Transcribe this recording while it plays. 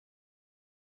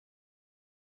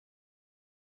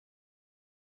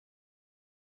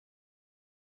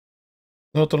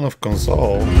No turn off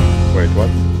console. Wait, what?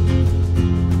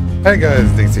 Hey guys,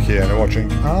 DinXy here and you're watching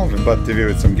Alvin Bad TV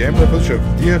with some gameplay footage of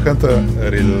Deer Hunter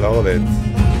Reloaded.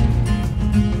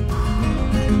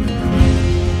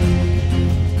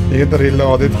 Deer Hunter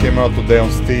Reloaded came out today on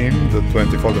Steam, the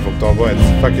 24th of October, and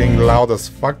it's fucking loud as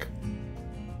fuck.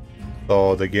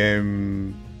 So the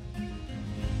game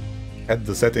had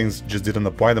the settings, just didn't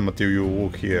apply them until you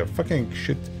look here. Fucking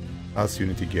shit ass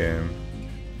Unity game.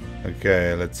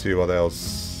 Okay, let's see what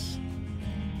else.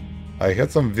 I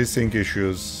had some VSync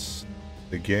issues.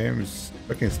 The game is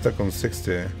fucking stuck on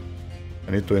 60. I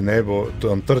need to enable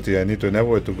on 30. I need to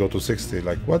enable it to go to 60.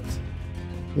 Like what?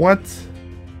 What?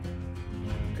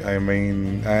 I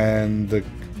mean, and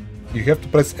you have to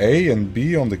press A and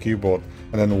B on the keyboard,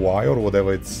 and then Y or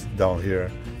whatever it's down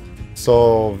here.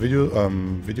 So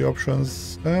video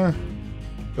options.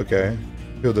 Okay.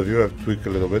 Field of view have tweaked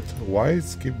a little bit. Why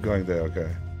is keep going there?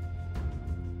 Okay.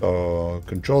 So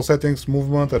control settings,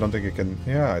 movement. I don't think I can.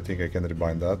 Yeah, I think I can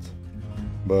rebind that.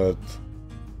 But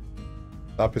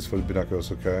tap is for the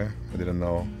binoculars. Okay, I didn't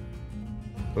know.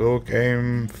 Look,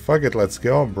 aim. Fuck it, let's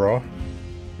go, bro.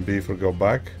 B for go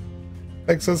back.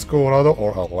 Texas, Colorado, or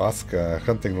Alaska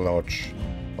hunting lodge.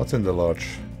 What's in the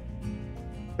lodge?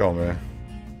 Show me.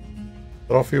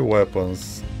 Trophy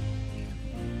weapons.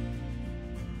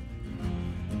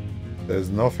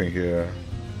 There's nothing here.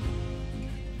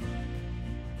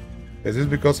 Is this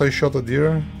because I shot a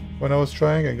deer when I was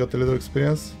trying and got a little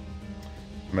experience?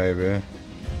 Maybe.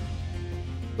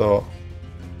 So,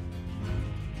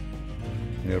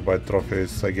 nearby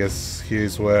trophies. I guess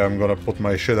here's where I'm gonna put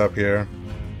my shit up here.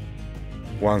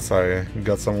 Once I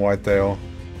got some whitetail.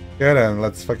 Yeah, then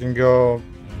let's fucking go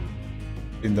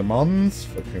in the mountains.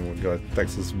 Fucking we got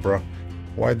Texas, bro.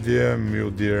 White deer, mule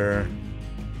deer,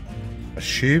 a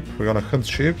sheep. We're gonna hunt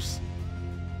sheeps.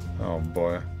 Oh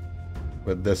boy.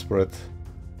 We're desperate.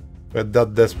 We're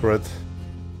that desperate.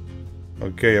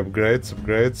 Okay, upgrades,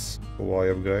 upgrades. Why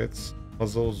upgrades?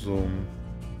 Muzzle zoom.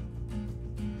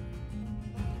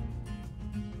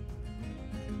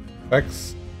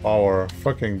 X power.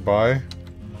 Fucking buy.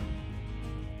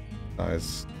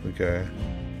 Nice. Okay.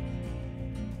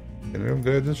 Can we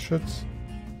upgrade this shit?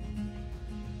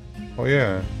 Oh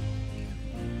yeah.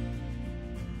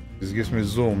 This gives me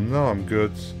zoom. No, I'm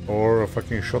good. Or a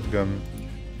fucking shotgun.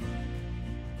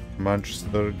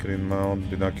 Manchester, Green Mount,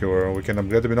 binocular. We can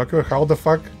upgrade the binocular? How the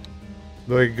fuck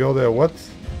do I go there? What?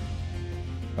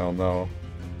 Oh no.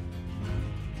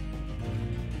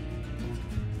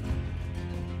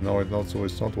 No, it's not, so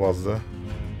it's not was the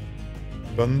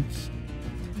Bunt.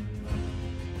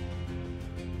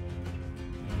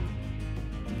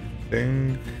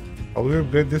 Thing. How do we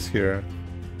upgrade this here?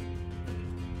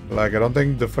 Like, I don't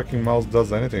think the fucking mouse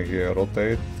does anything here.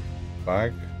 Rotate,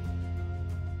 back.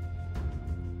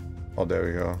 Oh, there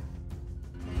we go.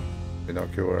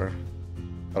 Binocular.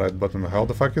 Right button. How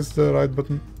the fuck is the right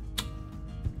button?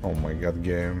 Oh my god,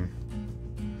 game.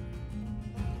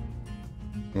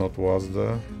 Not was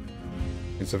the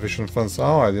insufficient funds.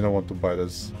 Oh, I didn't want to buy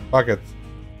this. Fuck it.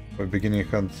 We're beginning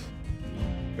hunt.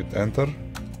 With enter.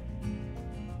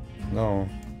 No.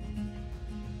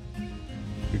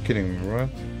 You're kidding me, right?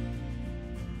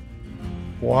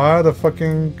 Why the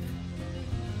fucking...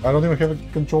 I don't even have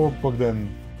a controller plugged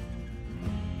in.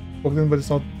 Plugged in, but it's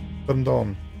not turned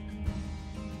on.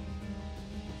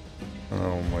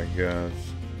 Oh my god.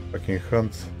 Fucking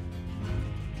hunt.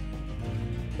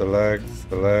 Select,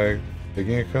 select.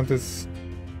 Beginning hunt is...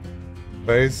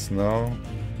 Base, no.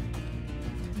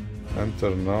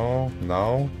 Enter, no.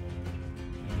 Now.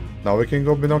 Now we can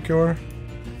go binocular.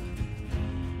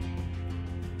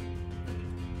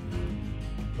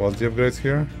 What's the upgrades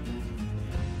here?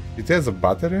 It has a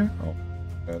battery? Oh,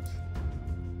 bad.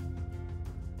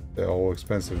 They're all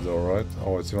expensive though, right?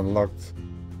 Oh, it's even locked.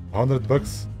 100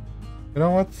 bucks. You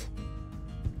know what?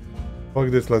 Fuck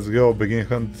this, let's go. Begin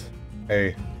hunt.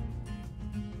 Hey.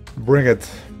 Bring it.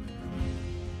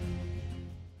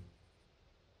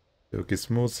 Okay,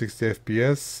 smooth 60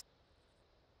 FPS.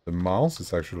 The mouse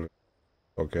is actually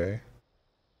okay.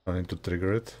 I need to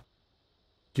trigger it.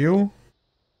 Q.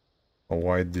 A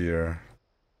white deer.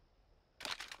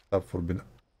 Tap for bin.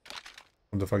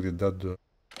 What the fuck did that do?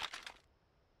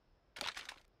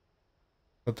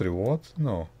 Battery what?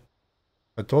 No.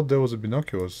 I thought there was a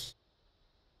binoculars.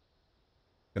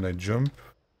 Can I jump?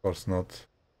 Of course not.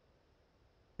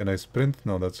 Can I sprint?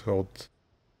 No, that's hold.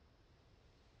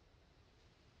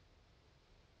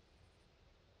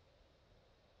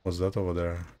 What's that over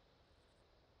there?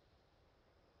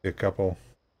 A couple.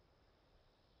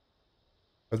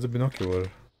 That's the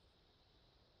binocular.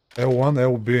 L1,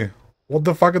 LB. What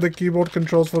the fuck are the keyboard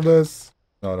controls for this?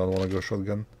 No, I don't want to go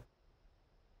shotgun.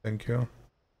 Thank you.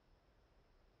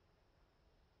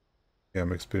 Yeah,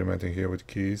 I'm experimenting here with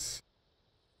keys.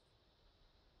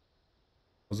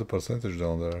 What's the percentage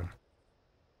down there?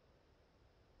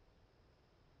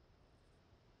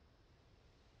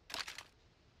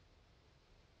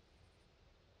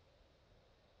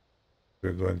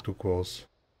 We're going too close.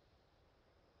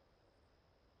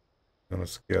 Gonna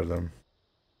scare them.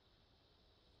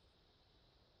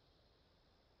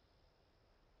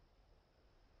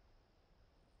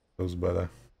 Looks better.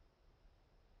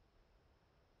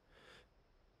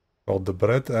 Got the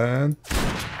bread and...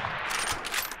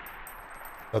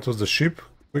 That was the sheep?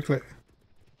 Quickly.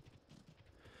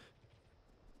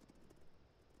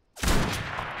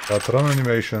 That run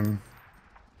animation.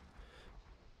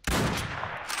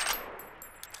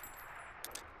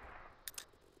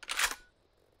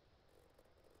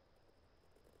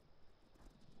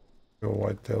 Go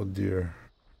white-tailed deer.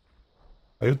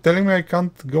 Are you telling me I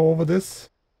can't go over this?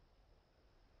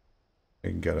 I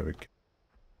gotta be...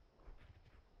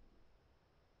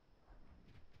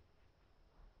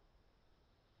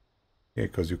 Yeah,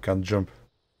 because you can't jump.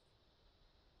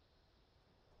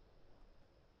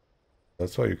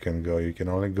 That's why you can go. You can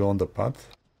only go on the path.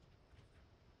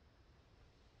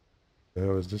 The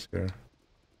hell is this here?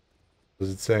 What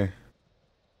does it say?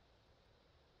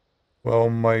 Well,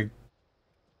 my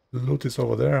loot is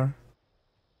over there.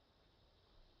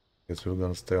 Guess we're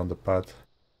gonna stay on the path.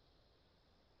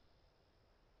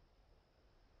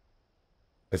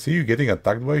 I see you getting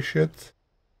attacked by shit.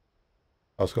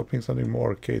 I was hoping something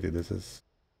more arcadey. This is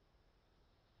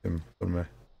him for me.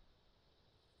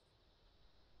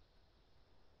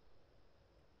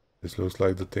 This looks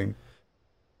like the thing.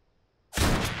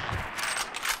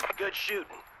 Good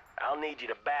shooting. I'll need you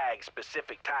to bag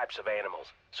specific types of animals,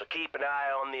 so keep an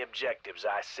eye on the objectives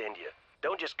I send you.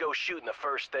 Don't just go shooting the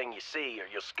first thing you see, or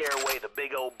you'll scare away the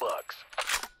big old bucks.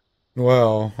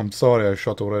 Well, I'm sorry I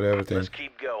shot already everything. Let's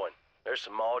keep going. There's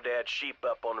some all-dad sheep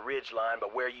up on the ridge line by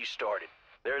where you started.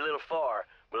 They're a little far,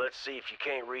 but let's see if you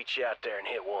can't reach out there and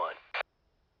hit one.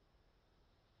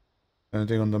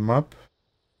 Anything on the map?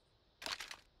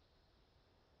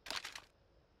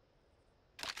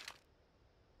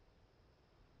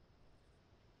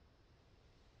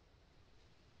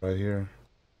 Right here.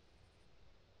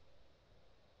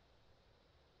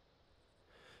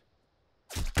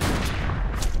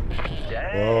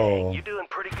 Dang, Whoa. you're doing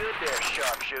pretty good there,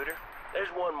 sharpshooter. There's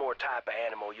one more type of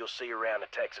animal you'll see around the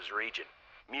Texas region.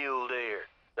 Mule deer.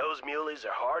 Those muleys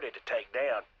are harder to take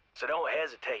down, so don't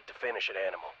hesitate to finish an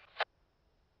animal.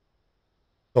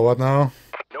 So what now?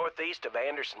 Northeast of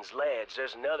Anderson's Ledge,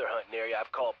 there's another hunting area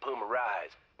I've called Puma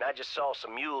Rise, and I just saw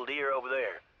some mule deer over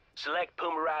there. Select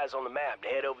Puma Rise on the map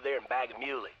and head over there and bag a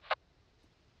muley.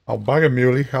 I'll bag a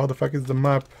muley. How the fuck is the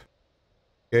map?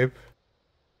 Gabe?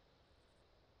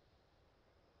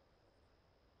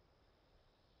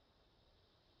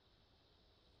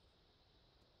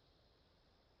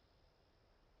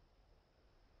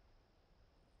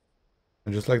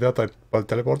 And just like that, I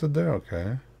teleported there?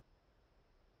 Okay.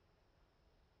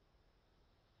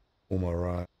 Puma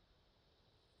Rise.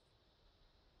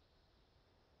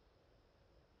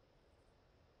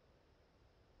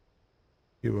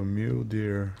 You a mule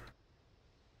deer.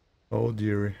 Oh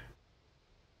dearie.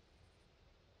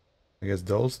 I guess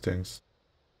those things.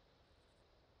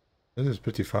 This is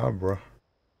pretty far, bro.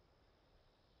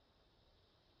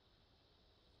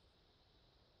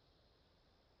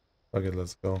 Okay,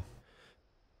 let's go.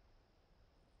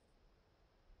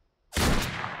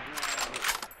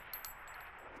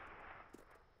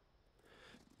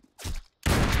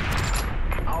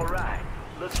 Alright,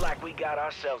 looks like we got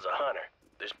ourselves a hunter.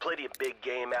 There's plenty of big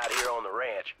game out here on the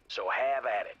ranch, so have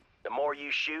at it. The more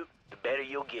you shoot, the better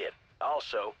you'll get.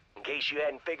 Also, in case you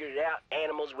hadn't figured it out,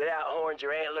 animals without horns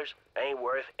or antlers ain't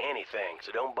worth anything,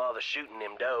 so don't bother shooting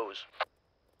them does.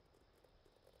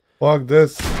 Fuck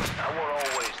this. I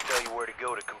won't always tell you where to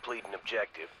go to complete an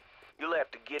objective. You'll have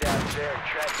to get out there and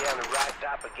track down the right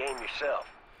type of game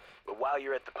yourself. But while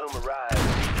you're at the Puma Rise,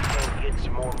 see if you can't get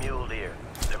some more mule deer.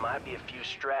 There might be a few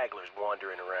stragglers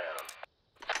wandering around.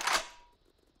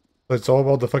 It's all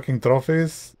about the fucking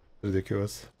trophies?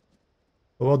 Ridiculous.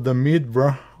 What about the meat,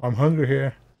 bro? I'm hungry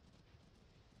here.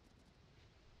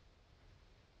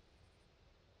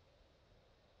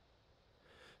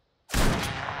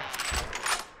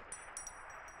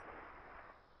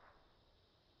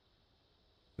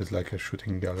 It's like a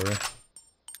shooting gallery.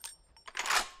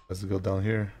 Let's go down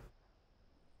here.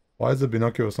 Why is the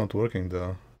binoculars not working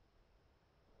though?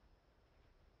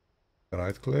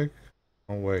 Right click?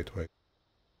 Oh wait.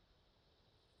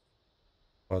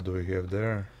 What do we have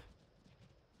there?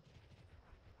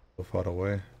 So far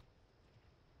away.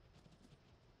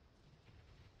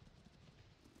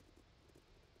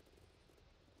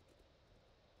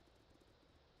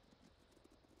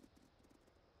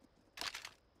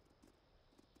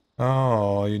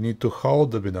 Oh, you need to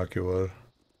hold the binocular.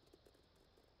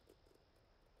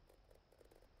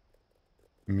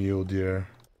 Mule deer.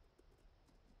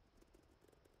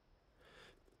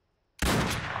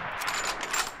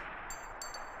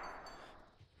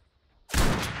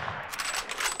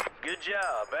 Good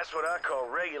job. That's what I call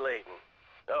regulating.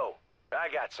 Oh, I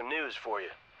got some news for you.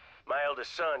 My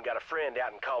eldest son got a friend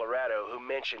out in Colorado who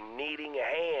mentioned needing a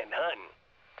hand hunting.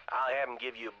 I'll have him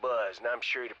give you a buzz, and I'm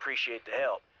sure he'd appreciate the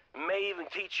help. May even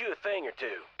teach you a thing or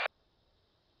two.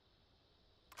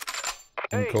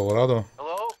 In Hey. Colorado.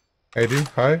 Hello? Eddie,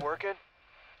 hi. Working?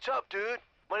 What's up, dude?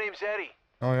 My name's Eddie.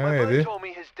 Oh yeah, My buddy Eddie. told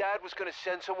me his dad was gonna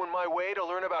send someone my way to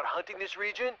learn about hunting this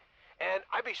region, and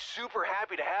I'd be super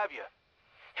happy to have you.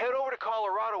 Head over to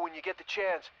Colorado when you get the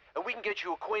chance, and we can get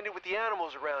you acquainted with the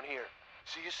animals around here.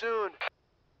 See you soon.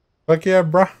 Fuck yeah,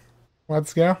 bruh.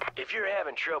 Let's go. If you're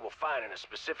having trouble finding a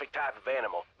specific type of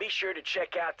animal, be sure to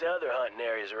check out the other hunting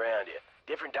areas around you.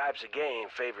 Different types of game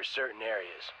favor certain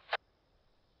areas.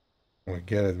 We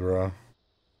get it, bro.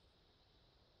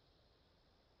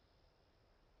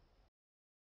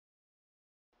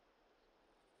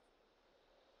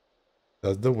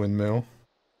 That's the windmill.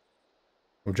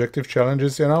 Objective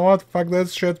challenges, you know what? Fuck that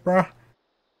shit, bruh.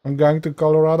 I'm going to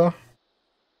Colorado.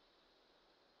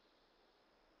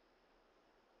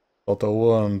 Total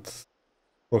want.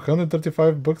 For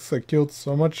 135 bucks I killed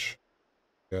so much.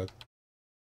 Yeah.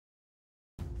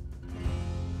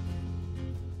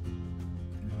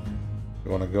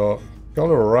 You wanna go?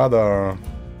 Colorado.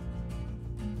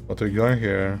 What are we going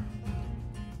here?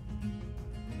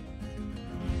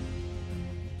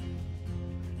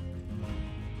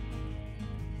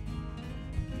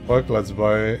 Fuck, let's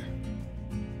buy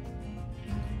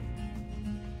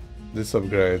this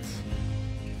upgrade.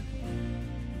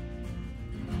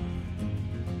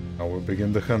 Now we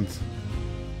begin the hunt.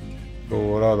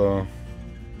 Colorado.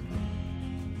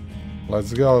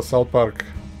 Let's go, South Park.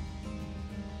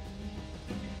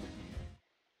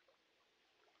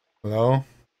 Hello,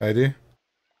 Eddie?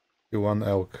 You want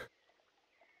elk.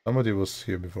 Somebody was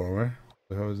here before, right? What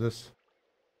the hell is this?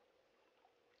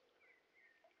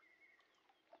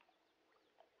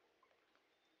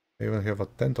 I even have a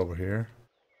tent over here.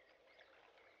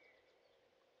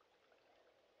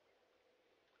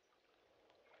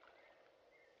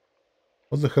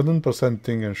 What's the 100%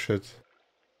 thing and shit?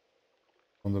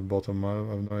 On the bottom, I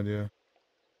have no idea.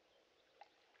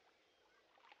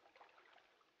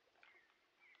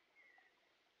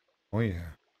 Oh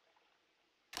yeah.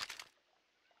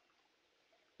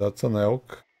 That's an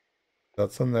elk.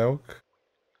 That's an elk.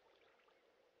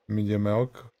 Medium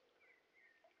elk.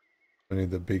 We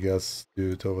need the big ass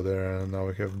dude over there, and now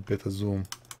we have beta zoom.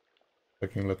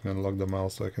 Fucking let me unlock the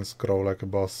mouse so I can scroll like a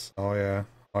boss. Oh yeah.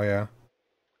 Oh yeah.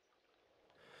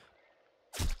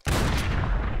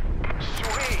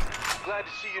 Sweet! Glad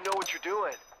to see you know what you're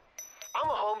doing. I'm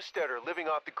a homesteader living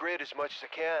off the grid as much as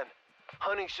I can.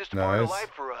 Hunting's just a part of Nice. life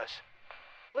for us.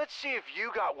 Let's see if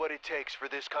you got what it takes for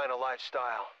this kind of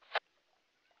lifestyle.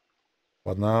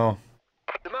 What now?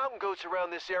 The mountain goats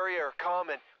around this area are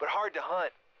common, but hard to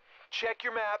hunt. Check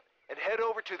your map and head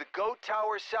over to the goat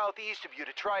tower southeast of you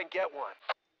to try and get one.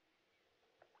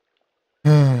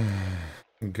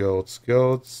 Goats,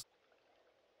 goats.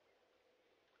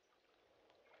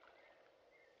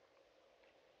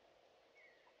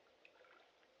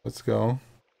 Let's go.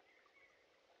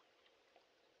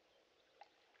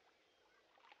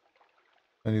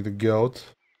 I need a goat.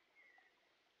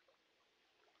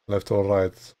 Left or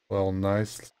right? Well,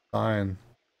 nice sign.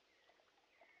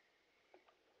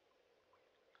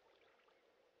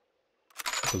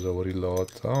 Was a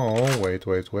reload. Oh, wait,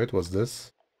 what's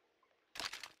this?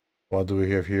 What do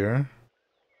we have here?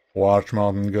 Watch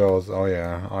mountain goats. Oh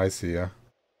yeah, I see ya.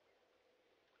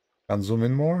 Can't zoom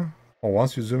in more? Oh,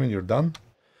 once you zoom in, you're done?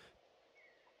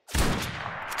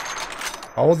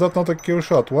 How was that not a kill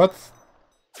shot? What?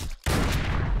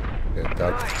 Yeah,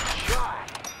 that. Nice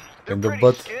shot! They're In the pretty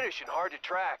butt. skittish and hard to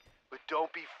track, but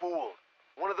don't be fooled.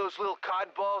 One of those little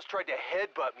cotton balls tried to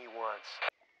headbutt me once.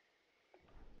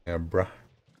 Yeah, bruh.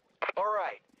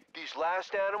 Alright, these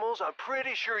last animals I'm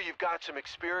pretty sure you've got some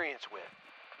experience with.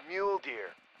 Mule deer.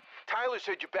 Tyler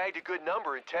said you bagged a good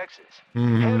number in Texas.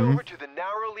 Head over to the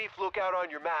narrow leaf lookout on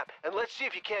your map and let's see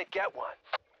if you can't get one.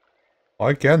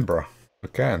 I can, bruh. I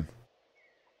can.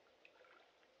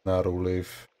 Narrow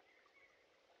leaf.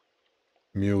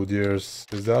 Mule deers.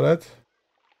 Is that it?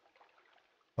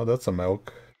 Oh, that's a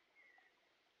milk.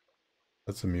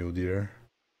 That's a mule deer.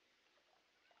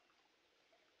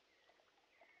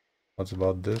 What's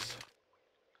about this?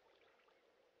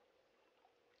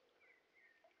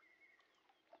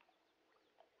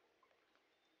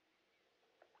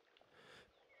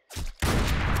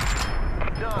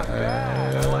 Not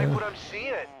bad. I like what I'm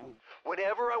seeing.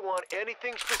 Whenever I want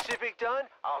anything specific done,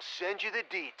 I'll send you the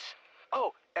deets.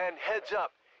 Oh, and heads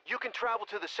up, you can travel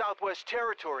to the Southwest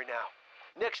Territory now.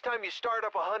 Next time you start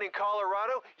up a hunt in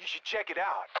Colorado, you should check it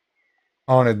out.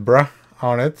 On it, bruh.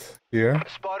 On it. Here.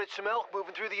 Spotted some elk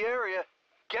moving through the area.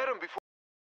 Get them before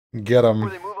Get they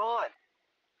move on.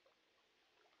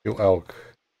 You elk.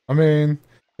 I mean,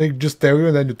 they just tell you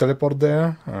and then you teleport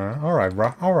there. Alright,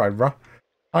 bruh. Alright, bruh.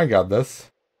 I got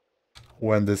this.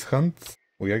 When this hunt,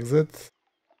 we exit.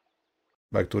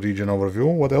 Back to region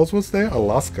overview. What else was there?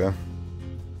 Alaska.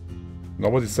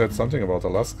 Nobody said something about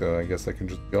Alaska. I guess I can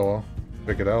just go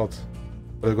check it out.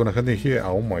 They're gonna hunt in here.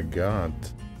 Oh my god.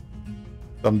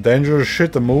 Some dangerous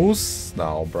shit, a moose?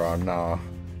 No, bro, no.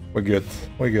 We're good.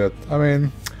 We're good. I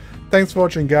mean, thanks for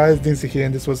watching, guys. DinXy here,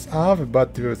 and this was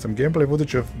but with some gameplay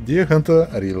footage of Deer Hunter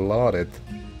Reloaded.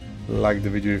 Like the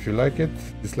video if you like it,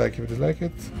 dislike if you dislike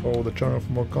it, follow the channel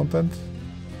for more content,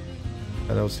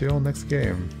 and I'll see you on next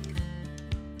game.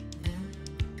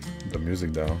 The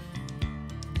music down.